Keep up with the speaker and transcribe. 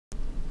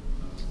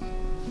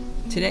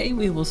Today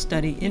we will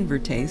study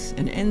invertase,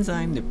 an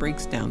enzyme that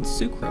breaks down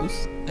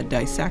sucrose, a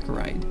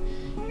disaccharide,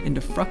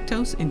 into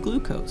fructose and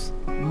glucose,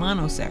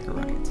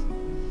 monosaccharides.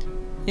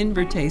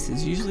 Invertase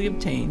is usually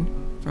obtained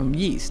from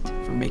yeast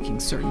for making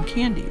certain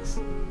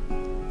candies.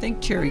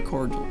 Think cherry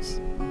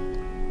cordials.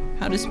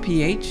 How does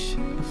pH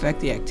affect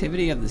the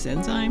activity of this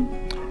enzyme?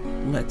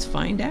 Let's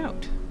find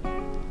out.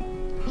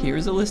 Here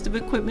is a list of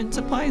equipment and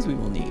supplies we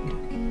will need.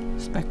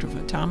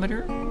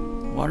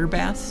 Spectrophotometer, water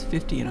baths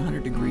 50 and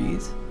 100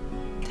 degrees,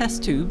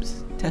 test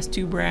tubes, test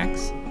tube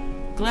racks,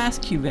 glass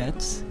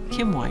cuvettes,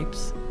 Kim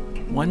wipes,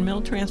 1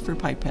 ml transfer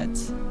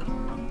pipettes,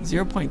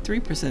 0.3%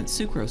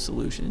 sucrose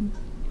solution,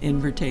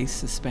 invertase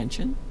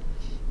suspension,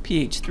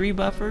 pH 3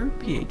 buffer,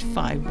 pH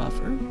 5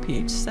 buffer,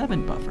 pH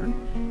 7 buffer,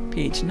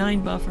 pH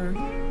 9 buffer,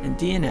 and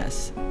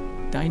DNS,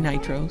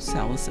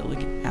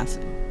 dinitro-salicylic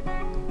acid.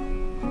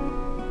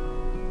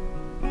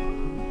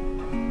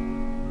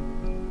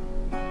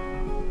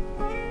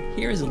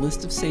 Here is a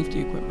list of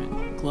safety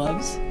equipment: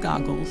 gloves,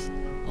 goggles,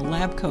 a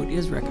lab coat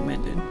is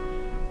recommended,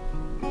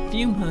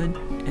 fume hood,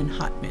 and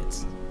hot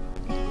mitts.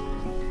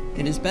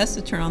 It is best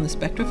to turn on the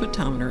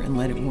spectrophotometer and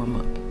let it warm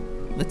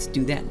up. Let's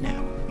do that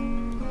now.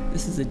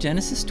 This is a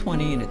Genesis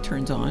 20 and it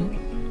turns on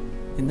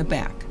in the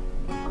back.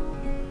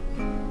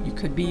 You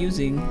could be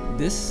using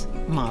this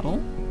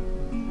model,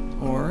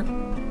 or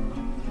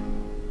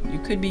you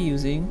could be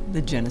using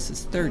the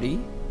Genesis 30,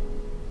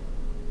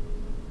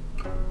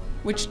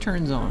 which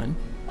turns on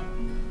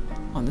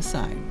the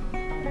side.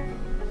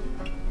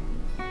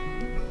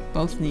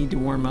 Both need to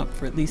warm up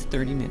for at least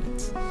 30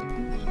 minutes.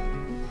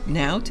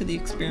 Now to the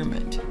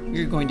experiment.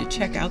 We are going to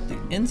check out the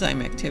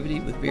enzyme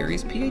activity with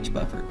various pH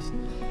buffers.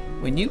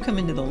 When you come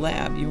into the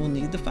lab, you will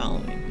need the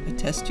following: a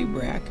test tube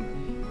rack,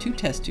 2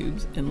 test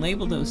tubes, and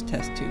label those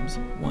test tubes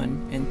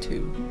 1 and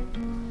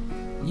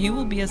 2. You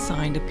will be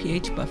assigned a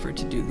pH buffer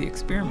to do the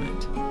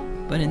experiment,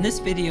 but in this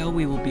video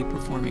we will be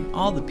performing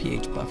all the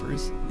pH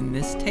buffers in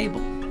this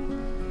table,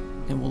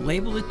 and we'll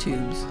label the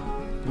tubes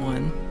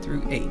 1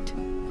 through 8.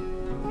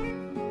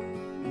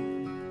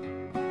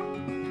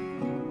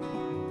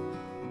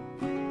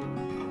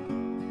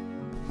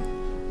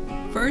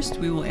 First,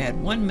 we will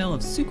add 1 ml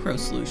of sucrose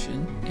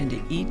solution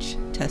into each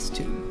test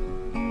tube.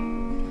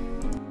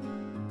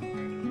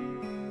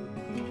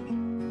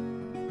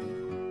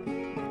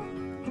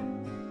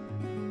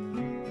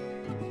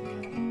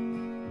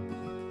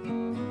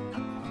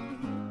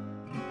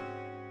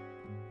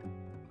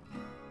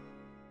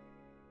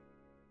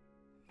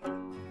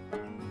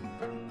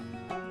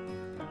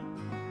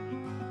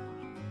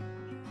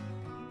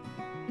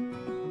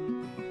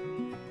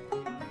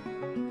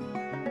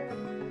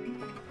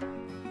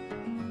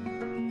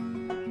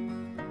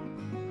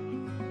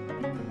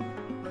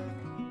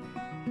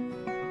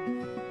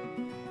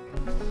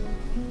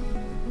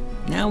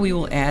 Now we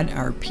will add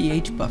our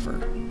pH buffer.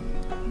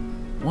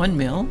 1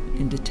 ml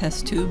into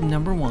test tube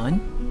number 1,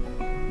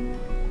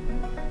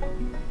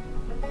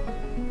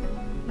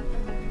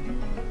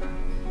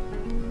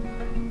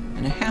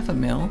 and 1/2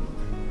 ml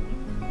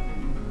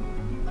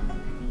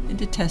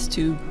into test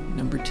tube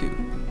number 2.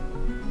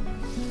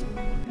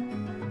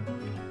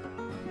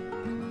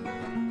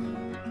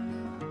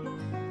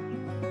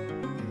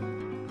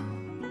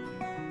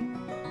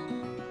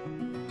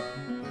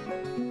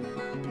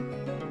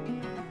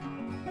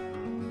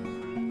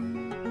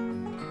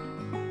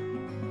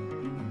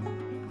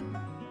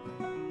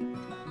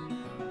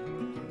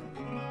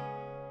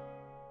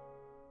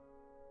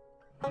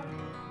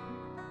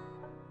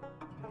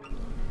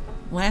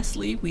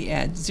 Lastly, we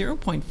add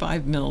 0.5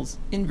 ml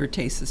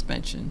invertase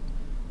suspension,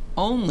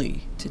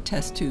 only to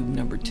test tube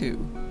number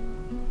 2.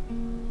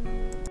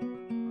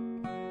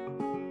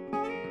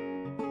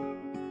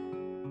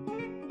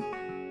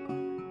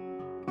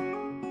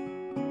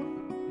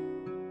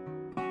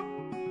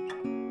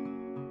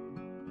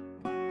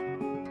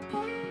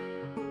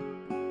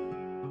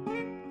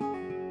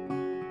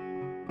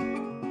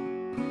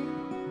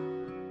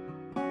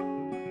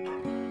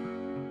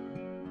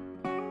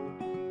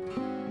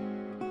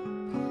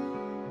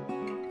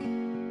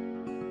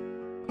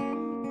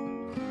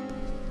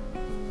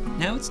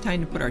 Now it's time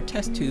to put our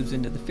test tubes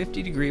into the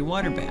 50-degree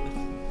water bath.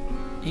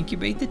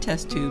 Incubate the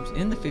test tubes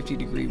in the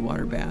 50-degree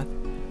water bath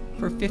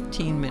for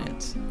 15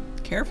 minutes.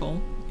 Careful,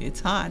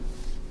 it's hot.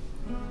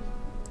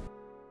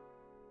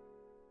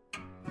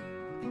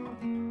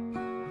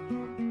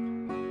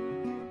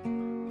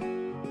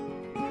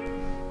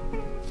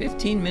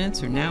 15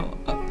 minutes are now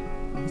up.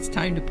 It's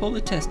time to pull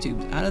the test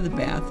tubes out of the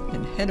bath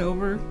and head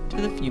over to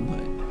the fume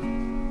hood.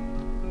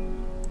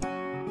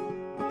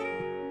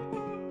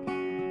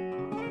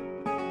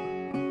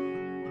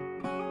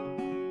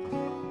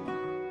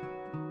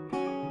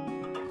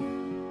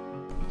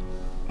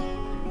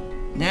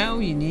 Now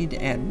you need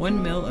to add 1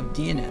 ml of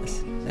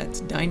DNS,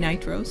 that's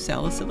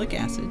dinitro-salicylic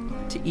acid,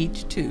 to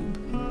each tube.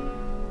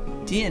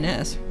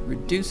 DNS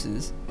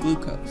reduces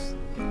glucose,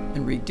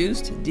 and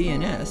reduced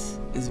DNS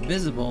is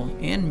visible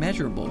and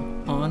measurable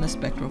on a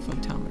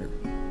spectrophotometer.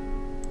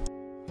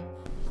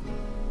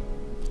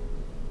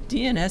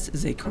 DNS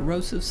is a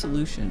corrosive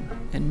solution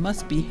and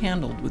must be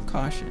handled with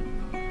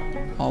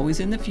caution.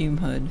 Always in the fume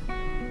hood,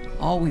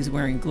 always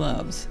wearing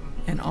gloves,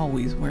 and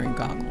always wearing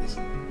goggles.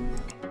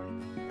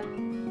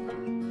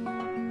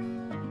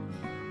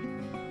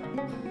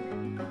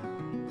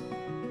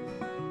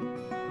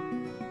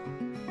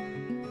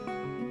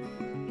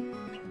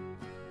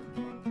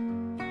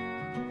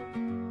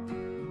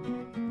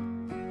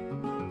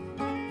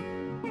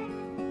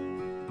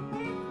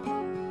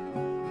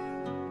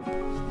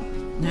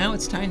 Now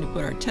it's time to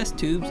put our test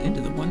tubes into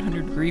the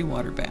 100-degree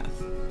water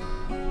bath.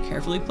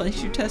 Carefully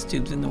place your test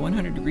tubes in the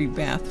 100-degree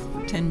bath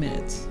for 10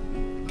 minutes.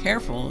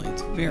 Careful,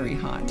 it's very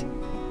hot.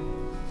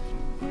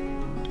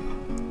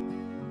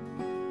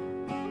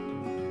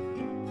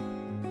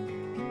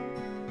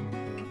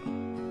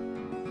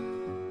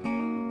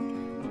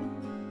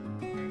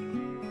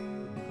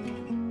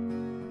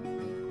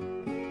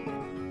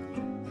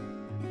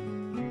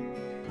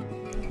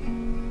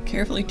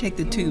 Carefully take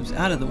the tubes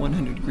out of the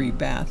 100-degree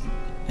bath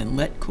and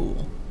let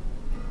cool.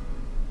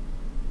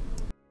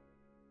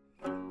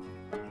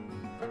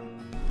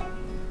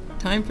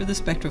 Time for the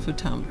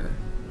spectrophotometer.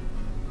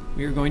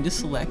 We are going to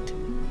select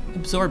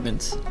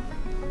Absorbance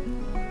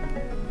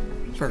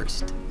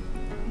first.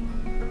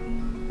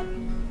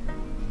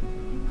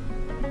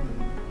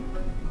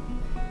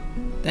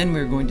 Then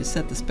we're going to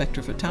set the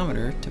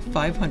spectrophotometer to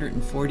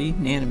 540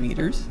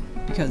 nanometers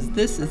because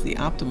this is the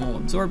optimal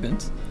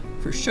absorbance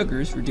for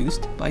sugars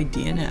reduced by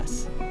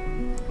DNS.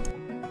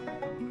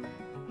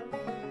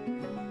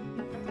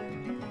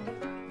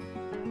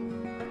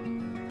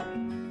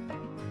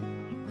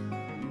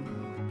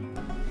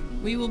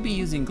 We will be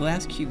using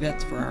glass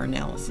cuvettes for our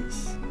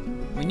analysis.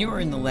 When you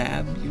are in the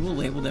lab, you will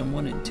label them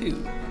 1 and 2.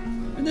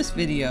 For this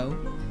video,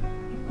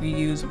 we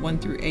use 1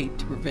 through 8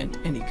 to prevent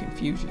any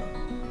confusion.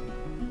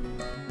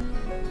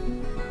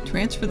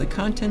 Transfer the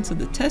contents of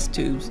the test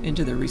tubes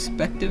into their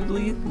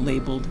respectively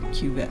labeled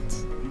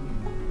cuvettes.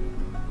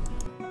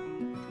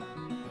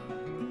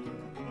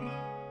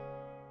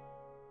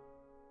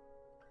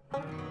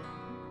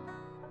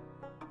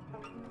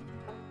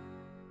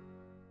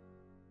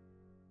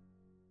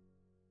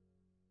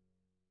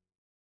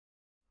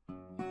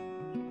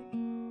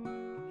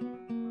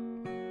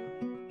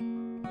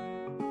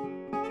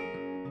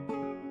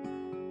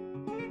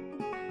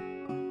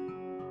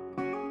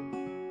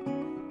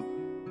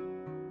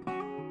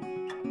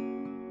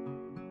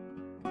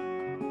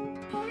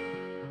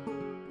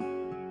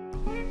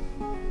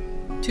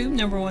 Tube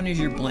number 1 is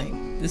your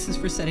blank. This is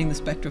for setting the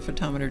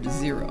spectrophotometer to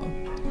 0.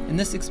 In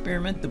this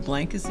experiment, the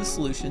blank is the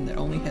solution that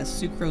only has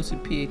sucrose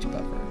and pH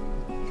buffer.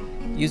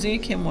 Using a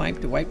chem wipe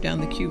to wipe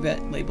down the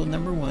cuvette labeled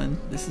number 1,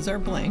 this is our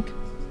blank.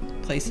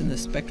 Place in the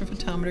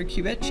spectrophotometer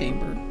cuvette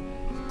chamber,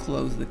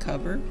 close the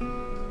cover,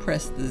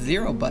 press the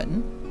 0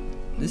 button.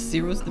 This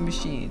zeroes the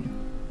machine.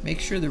 Make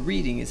sure the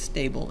reading is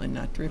stable and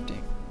not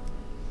drifting.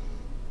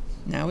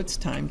 Now it's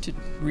time to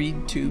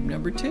read tube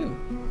number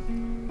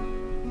 2.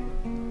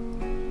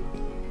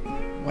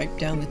 Wipe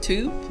down the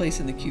tube, place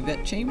in the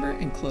cuvette chamber,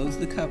 and close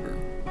the cover.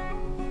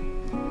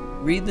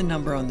 Read the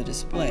number on the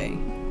display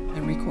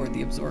and record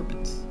the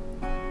absorbance.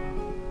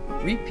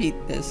 Repeat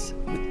this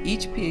with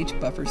each pH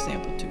buffer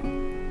sample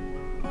tube.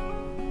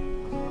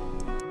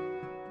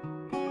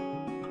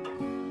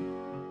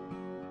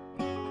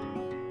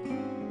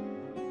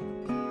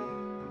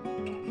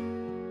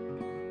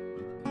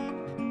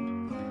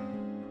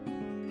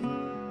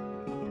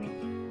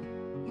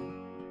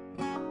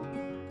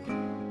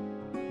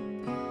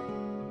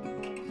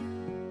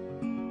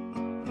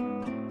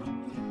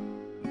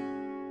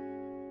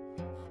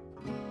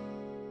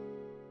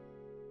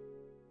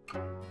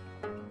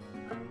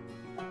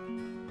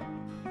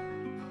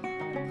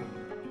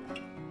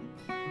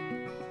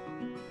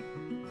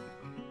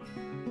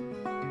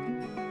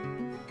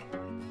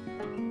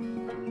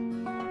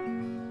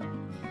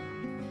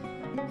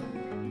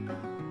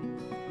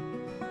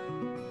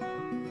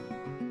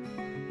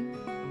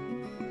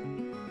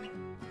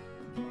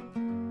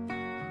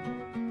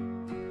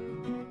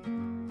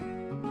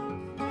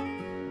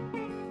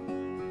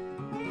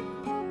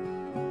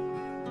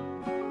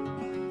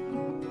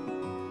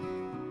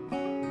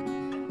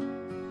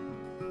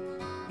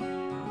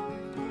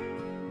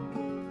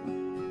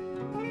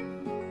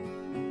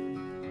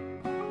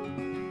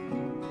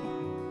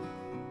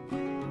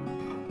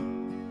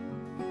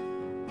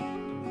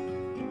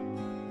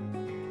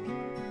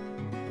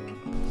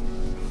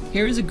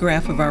 Here is a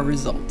graph of our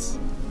results.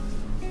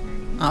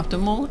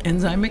 Optimal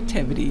enzyme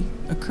activity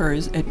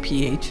occurs at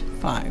pH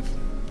 5.